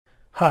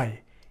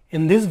Hi,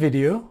 in this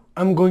video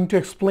I'm going to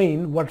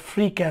explain what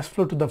free cash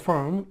flow to the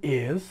firm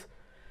is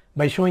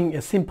by showing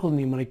a simple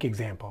numeric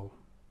example.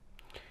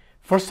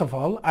 First of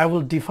all, I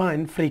will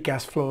define free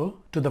cash flow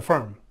to the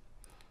firm.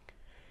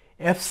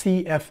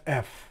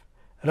 FCFF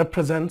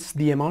represents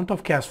the amount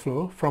of cash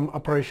flow from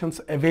operations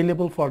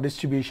available for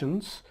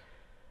distributions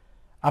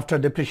after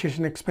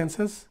depreciation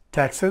expenses,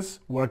 taxes,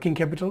 working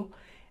capital,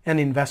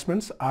 and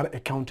investments are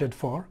accounted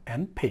for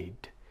and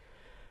paid.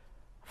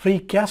 Free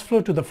cash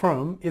flow to the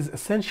firm is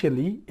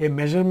essentially a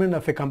measurement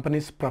of a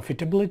company's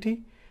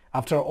profitability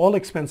after all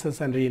expenses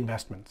and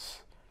reinvestments.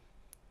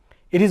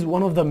 It is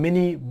one of the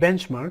many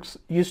benchmarks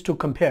used to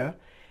compare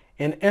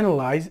and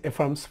analyze a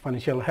firm's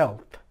financial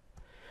health.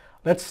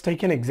 Let's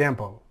take an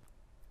example.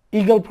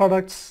 Eagle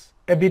Products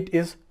EBIT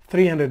is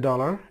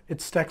 $300,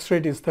 its tax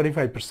rate is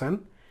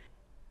 35%,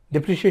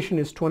 depreciation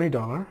is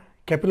 $20,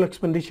 capital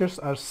expenditures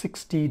are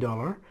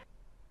 $60,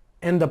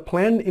 and the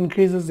planned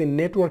increases in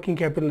net working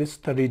capital is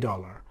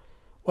 $30.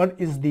 What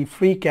is the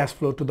free cash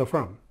flow to the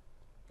firm?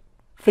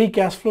 Free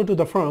cash flow to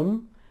the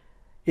firm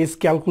is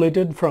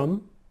calculated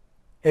from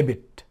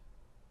EBIT.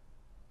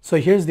 So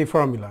here's the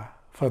formula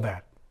for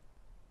that.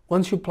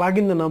 Once you plug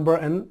in the number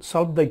and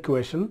solve the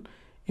equation,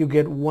 you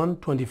get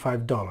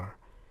 $125.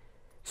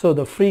 So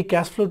the free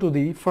cash flow to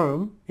the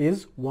firm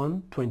is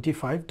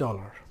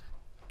 $125.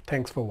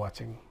 Thanks for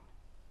watching.